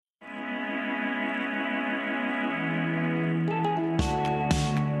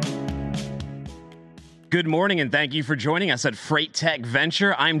Good morning, and thank you for joining us at FreightTech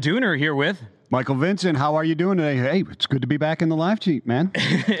Venture. I'm Dooner here with Michael Vincent. How are you doing today? Hey, it's good to be back in the live cheat, man.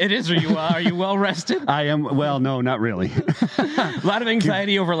 It is. Are you well rested? I am. Well, no, not really. A lot of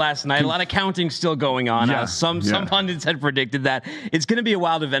anxiety over last night. A lot of counting still going on. Some pundits had predicted that it's going to be a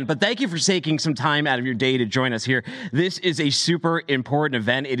wild event. But thank you for taking some time out of your day to join us here. This is a super important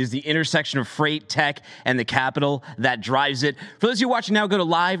event. It is the intersection of freight, tech, and the capital that drives it. For those of you watching now, go to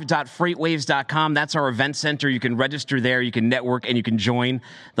live.freightwaves.com. That's our event center. You can register there. You can network, and you can join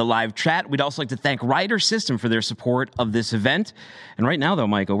the live chat. We'd also like to thank Ryder System for their support of this event. And right now, though,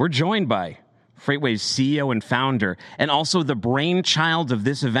 Michael, we're joined by FreightWaves CEO and founder, and also the brainchild of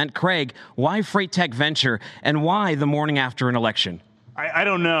this event, Craig. Why FreightTech Venture, and why the morning after an election? I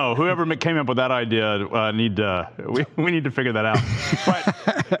don't know. Whoever came up with that idea, we need to figure that out.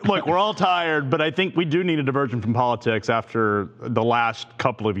 But look, we're all tired, but I think we do need a diversion from politics after the last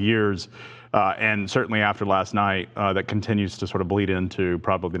couple of years. And certainly after last night, that continues to sort of bleed into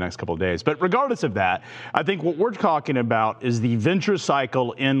probably the next couple of days. But regardless of that, I think what we're talking about is the venture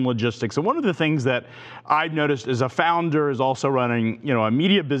cycle in logistics. And one of the things that I've noticed as a founder, is also running, a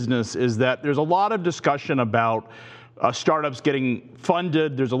media business, is that there's a lot of discussion about startups getting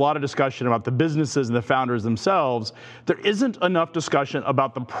funded. There's a lot of discussion about the businesses and the founders themselves. There isn't enough discussion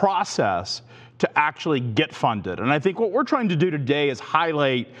about the process to actually get funded. And I think what we're trying to do today is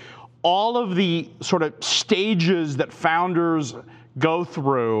highlight all of the sort of stages that founders go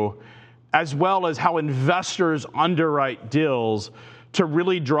through, as well as how investors underwrite deals to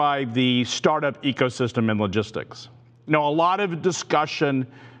really drive the startup ecosystem in logistics. A lot of discussion,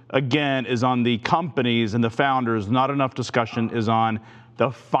 again, is on the companies and the founders. Not enough discussion is on the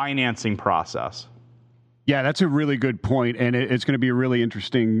financing process. Yeah, that's a really good point, and it's going to be a really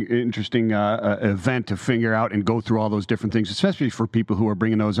interesting event to figure out and go through all those different things, especially for people who are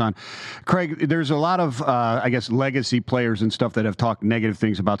bringing those on. Craig, there's a lot of, legacy players and stuff that have talked negative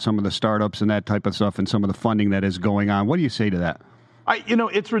things about some of the startups and that type of stuff and some of the funding that is going on. What do you say to that?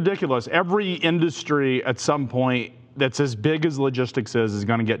 It's ridiculous. Every industry at some point that's as big as logistics is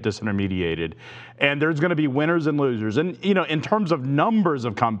going to get disintermediated. And there's going to be winners and losers. And, in terms of numbers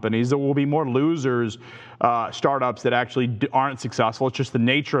of companies, there will be more losers, startups that actually aren't successful. It's just the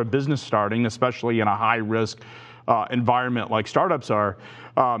nature of business starting, especially in a high-risk environment like startups are.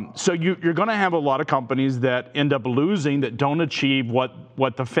 So you're going to have a lot of companies that end up losing, that don't achieve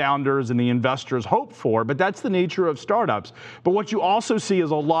what the founders and the investors hope for, but that's the nature of startups. But what you also see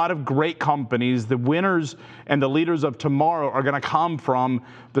is a lot of great companies. The winners and the leaders of tomorrow are going to come from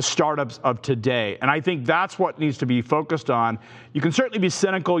the startups of today. And I think that's what needs to be focused on. You can certainly be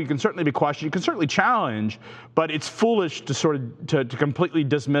cynical, you can certainly be questioned, you can certainly challenge, but it's foolish to sort of to completely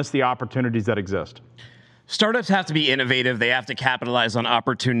dismiss the opportunities that exist. Startups have to be innovative. They have to capitalize on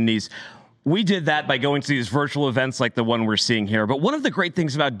opportunities. We did that by going to these virtual events like the one we're seeing here. But one of the great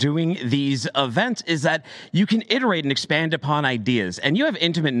things about doing these events is that you can iterate and expand upon ideas. And you have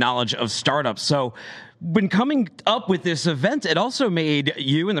intimate knowledge of startups. So when coming up with this event, it also made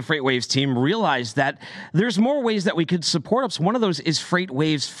you and the FreightWaves team realize that there's more ways that we could support ups. One of those is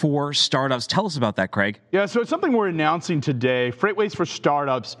FreightWaves for Startups. Tell us about that, Craig. Yeah, so it's something we're announcing today. FreightWaves for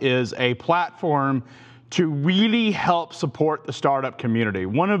Startups is a platform to really help support the startup community.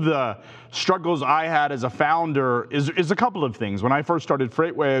 One of the struggles I had as a founder is a couple of things. When I first started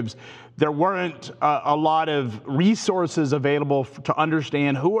FreightWaves, there weren't a lot of resources available to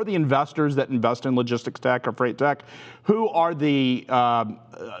understand who are the investors that invest in logistics tech or freight tech, who are the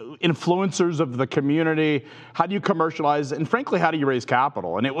influencers of the community, how do you commercialize, and frankly, how do you raise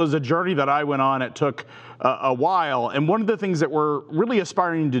capital? And it was a journey that I went on. It took a while. And one of the things that we're really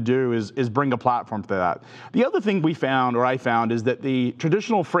aspiring to do is bring a platform to that. The other thing I found, is that the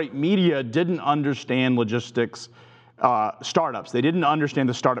traditional freight media didn't understand logistics startups. They didn't understand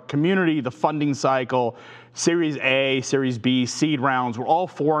the startup community, the funding cycle, Series A, Series B, seed rounds were all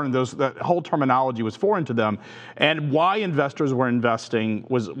foreign. That whole terminology was foreign to them. And why investors were investing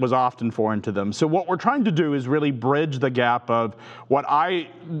was often foreign to them. So what we're trying to do is really bridge the gap of what I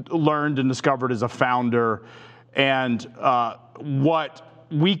learned and discovered as a founder and what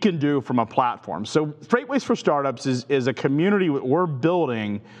we can do from a platform. So FreightWaves for Startups is a community we're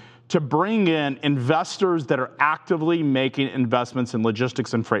building to bring in investors that are actively making investments in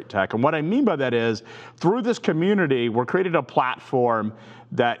logistics and freight tech. And what I mean by that is, through this community, we're creating a platform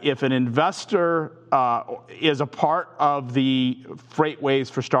that if an investor is a part of the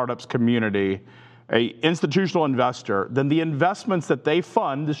FreightWaves for Startups community, an institutional investor, then the investments that they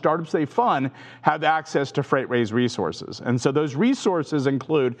fund, the startups they fund, have access to FreightWaves resources. And so those resources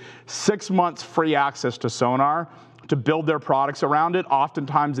include 6 months free access to Sonar, to build their products around it.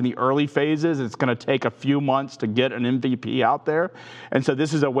 Oftentimes in the early phases, it's going to take a few months to get an MVP out there. And so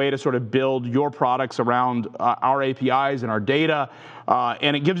this is a way to sort of build your products around our APIs and our data.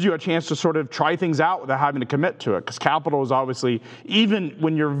 And it gives you a chance to sort of try things out without having to commit to it. Because capital is obviously, even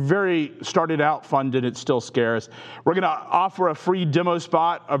when you're very started out funded, it's still scarce. We're going to offer a free demo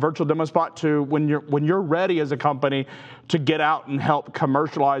spot, a virtual demo spot to when you're ready as a company to get out and help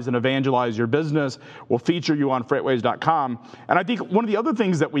commercialize and evangelize your business. We'll feature you on FreightWaves.com. And I think one of the other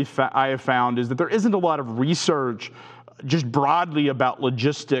things that I have found is that there isn't a lot of research just broadly about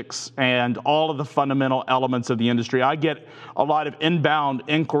logistics and all of the fundamental elements of the industry. I get a lot of inbound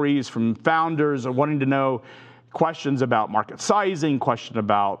inquiries from founders wanting to know questions about market sizing, question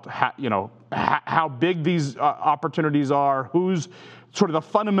about how big these opportunities are, who's sort of the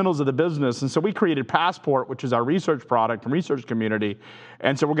fundamentals of the business. And so we created Passport, which is our research product and research community.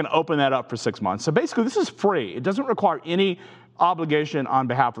 And so we're going to open that up for 6 months. So basically, this is free. It doesn't require any obligation on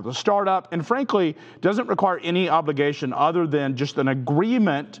behalf of the startup, and frankly, doesn't require any obligation other than just an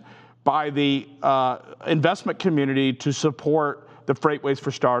agreement by the investment community to support the FreightWaves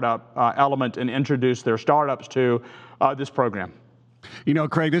for Startup element and introduce their startups to this program. You know,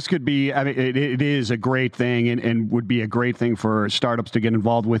 Craig, this could be, I mean, it is a great thing and would be a great thing for startups to get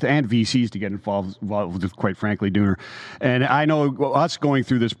involved with and VCs to get involved with, quite frankly, Dooner. And I know us going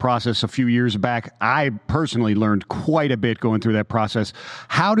through this process a few years back, I personally learned quite a bit going through that process.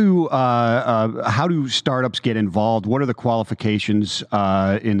 How do startups get involved? What are the qualifications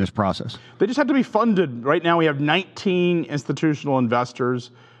in this process? They just have to be funded. Right now we have 19 institutional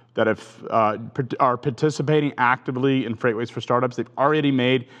investors that are participating actively in FreightWaves for Startups. They've already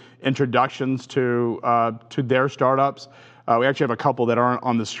made introductions to their startups. We actually have a couple that aren't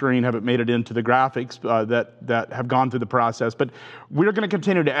on the screen, haven't made it into the graphics that have gone through the process. But we're going to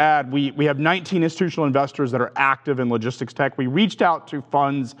continue to add. We have 19 institutional investors that are active in logistics tech. We reached out to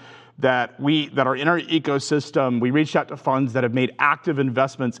funds that are in our ecosystem. We reached out to funds that have made active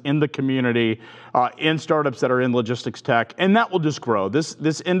investments in the community, in startups that are in logistics tech, and that will just grow.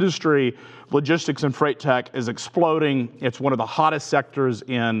 This industry, logistics and freight tech, is exploding. It's one of the hottest sectors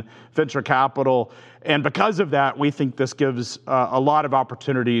in venture capital, and because of that, we think this gives a lot of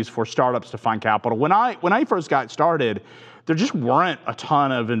opportunities for startups to find capital. When I first got started, there just weren't a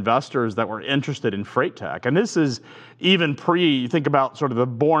ton of investors that were interested in freight tech. And this is even you think about sort of the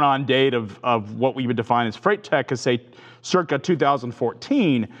born-on date of what we would define as freight tech as, say, circa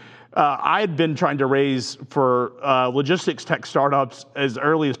 2014. I had been trying to raise for logistics tech startups as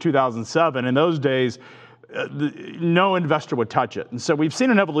early as 2007. In those days, no investor would touch it. And so we've seen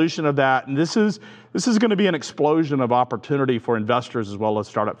an evolution of that. And this is going to be an explosion of opportunity for investors as well as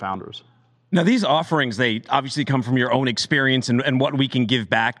startup founders. Now, these offerings, they obviously come from your own experience and what we can give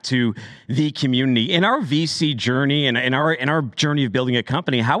back to the community. In our VC journey and in our journey of building a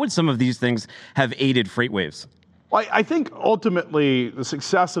company, how would some of these things have aided FreightWaves? Well, I think ultimately the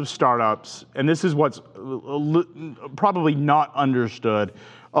success of startups, and this is what's probably not understood,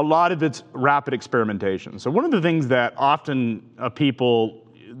 a lot of it's rapid experimentation. So one of the things that often people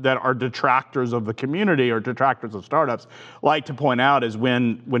that are detractors of the community or detractors of startups like to point out is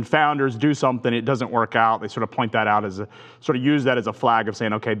when founders do something, it doesn't work out, they sort of point that out use that as a flag of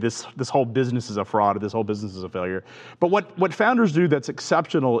saying, okay, this whole business is a fraud or this whole business is a failure. But what founders do that's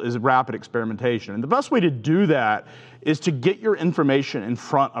exceptional is rapid experimentation. And the best way to do that is to get your information in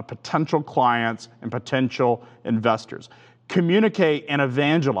front of potential clients and potential investors. Communicate and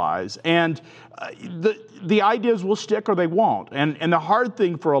evangelize, and the ideas will stick or they won't. And the hard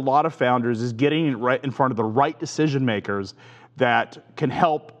thing for a lot of founders is getting it right in front of the right decision makers that can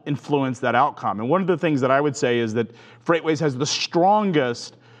help influence that outcome. And one of the things that I would say is that FreightWaves has the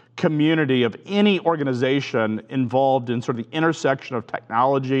strongest community of any organization involved in sort of the intersection of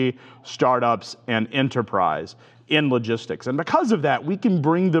technology, startups, and enterprise in logistics. And because of that, we can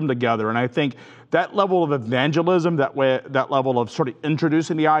bring them together. And I think that level of evangelism, that level of sort of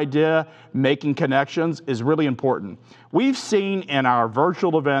introducing the idea, making connections is really important. We've seen in our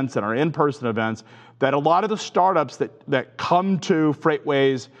virtual events and our in-person events that a lot of the startups that come to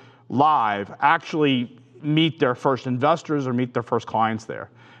FreightWaves live actually meet their first investors or meet their first clients there.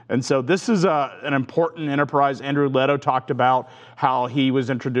 And so this is an important enterprise. Andrew Leto talked about how he was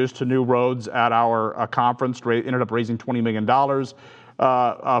introduced to New Roads at our conference, ended up raising $20 million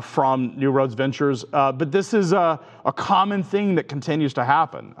from New Roads Ventures. But this is a common thing that continues to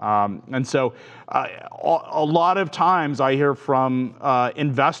happen. And so a lot of times I hear from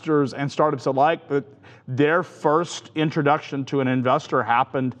investors and startups alike that their first introduction to an investor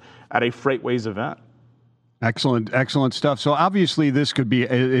happened at a FreightWaves event. Excellent stuff. So obviously this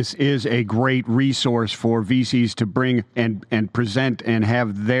is a great resource for VCs to bring and present and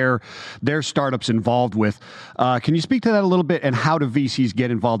have their startups involved with. Can you speak to that a little bit, and how do VCs get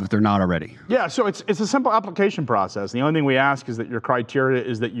involved if they're not already? Yeah, so it's a simple application process. The only thing we ask is that your criteria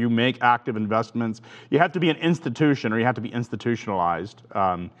is that you make active investments. You have to be an institution, or you have to be institutionalized.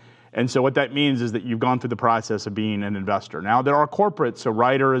 And so what that means is that you've gone through the process of being an investor. Now, there are corporates. So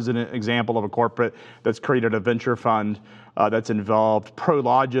Ryder is an example of a corporate that's created a venture fund that's involved.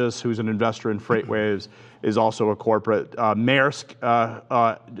 Prologis, who's an investor in FreightWaves, is also a corporate. Maersk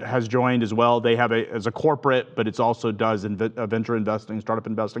has joined as well. They have as a corporate, but it also does venture investing, startup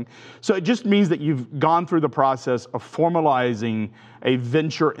investing. So it just means that you've gone through the process of formalizing a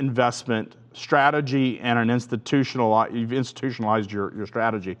venture investment strategy and you've institutionalized your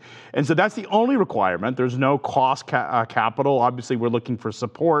strategy. And so that's the only requirement. There's no cost capital. Obviously, we're looking for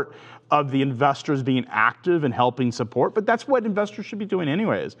support of the investors being active and helping support, but that's what investors should be doing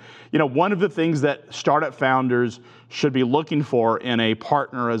anyways. One of the things that startup founders should be looking for in a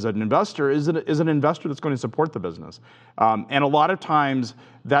partner as an investor is an investor that's going to support the business. And a lot of times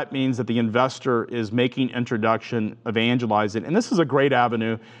that means that the investor is making introduction, evangelizing, and this is a great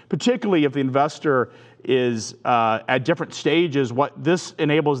avenue, particularly if the investor is at different stages. What this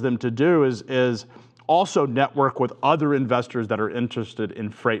enables them to do is also network with other investors that are interested in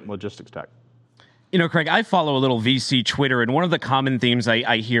freight and logistics tech. Craig, I follow a little VC Twitter, and one of the common themes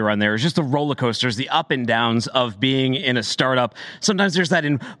I hear on there is just the roller coasters, the up and downs of being in a startup. Sometimes there's that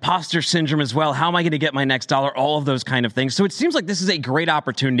imposter syndrome as well. How am I going to get my next dollar? All of those kind of things. So it seems like this is a great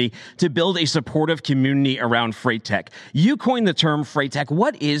opportunity to build a supportive community around freight tech. You coined the term freight tech.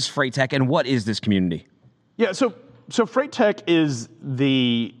 What is freight tech, and what is this community? Yeah, so freight tech is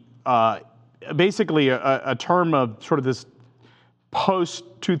basically a term of sort of this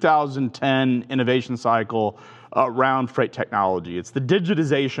post-2010 innovation cycle around freight technology. It's the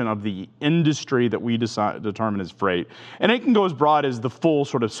digitization of the industry that we determine as freight. And it can go as broad as the full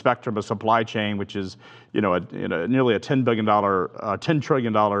sort of spectrum of supply chain, which is nearly a $10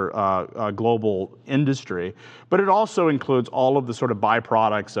 trillion global industry. But it also includes all of the sort of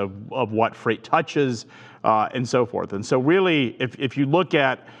byproducts of what freight touches and so forth. And so really, if you look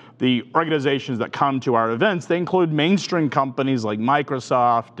at the organizations that come to our events, they include mainstream companies like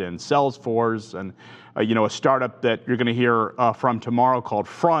Microsoft and Salesforce, and a startup that you're going to hear from tomorrow called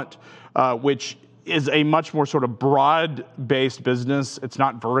Front, which is a much more sort of broad-based business. It's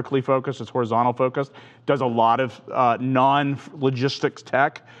not vertically focused; it's horizontal focused. Does a lot of non-logistics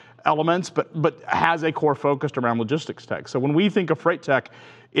tech elements, but has a core focused around logistics tech. So when we think of freight tech,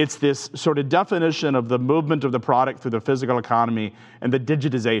 it's this sort of definition of the movement of the product through the physical economy and the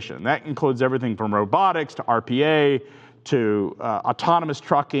digitization. That includes everything from robotics to RPA to autonomous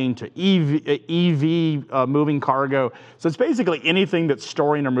trucking to EV moving cargo. So it's basically anything that's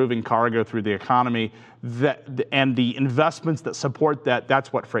storing or moving cargo through the economy and the investments that support that.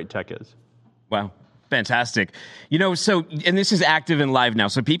 That's what freight tech is. Wow. Fantastic. And this is active and live now.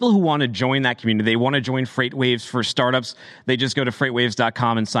 So people who want to join that community, they want to join FreightWaves for startups, they just go to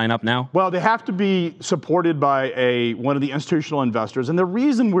freightwaves.com and sign up now? Well, they have to be supported by one of the institutional investors. And the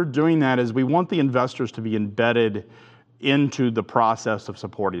reason we're doing that is we want the investors to be embedded into the process of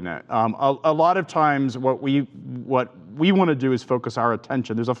supporting it. A lot of times what we want to do is focus our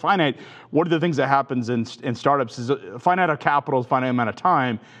attention. There's one of the things that happens in startups is a finite of capital, finite amount of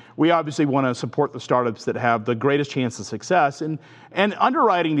time. We obviously want to support the startups that have the greatest chance of success. And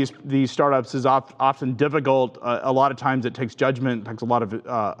underwriting these startups is often difficult. A lot of times it takes judgment, it takes a lot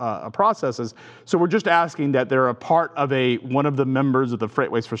of processes. So we're just asking that they're a part of one of the members of the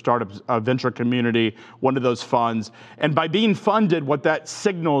FreightWaves for Startups venture community, one of those funds. And by being funded, what that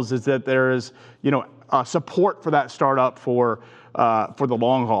signals is that there is support for that startup for the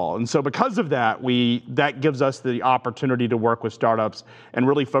long haul. And so because of that, that gives us the opportunity to work with startups and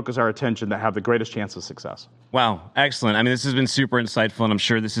really focus our attention that have the greatest chance of success. Wow, excellent. I mean, this has been super insightful, and I'm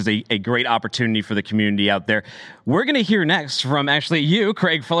sure this is a great opportunity for the community out there. We're going to hear next from actually you,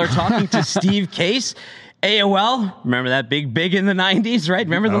 Craig Fuller, talking to Steve Case. AOL, remember that big in the 90s, right?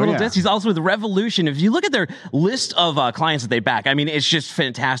 Remember the little disc? He's also with Revolution. If you look at their list of clients that they back, I mean, it's just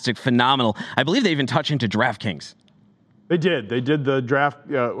fantastic, phenomenal. I believe they even touch into DraftKings. They did the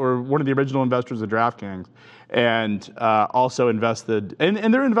draft, or one of the original investors of DraftKings, and also invested, and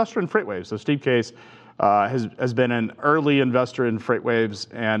they're an investor in FreightWaves. So Steve Case has been an early investor in FreightWaves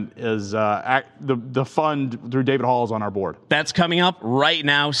and is the fund through David Hall is on our board. That's coming up right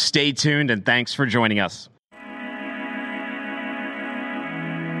now. Stay tuned, and thanks for joining us.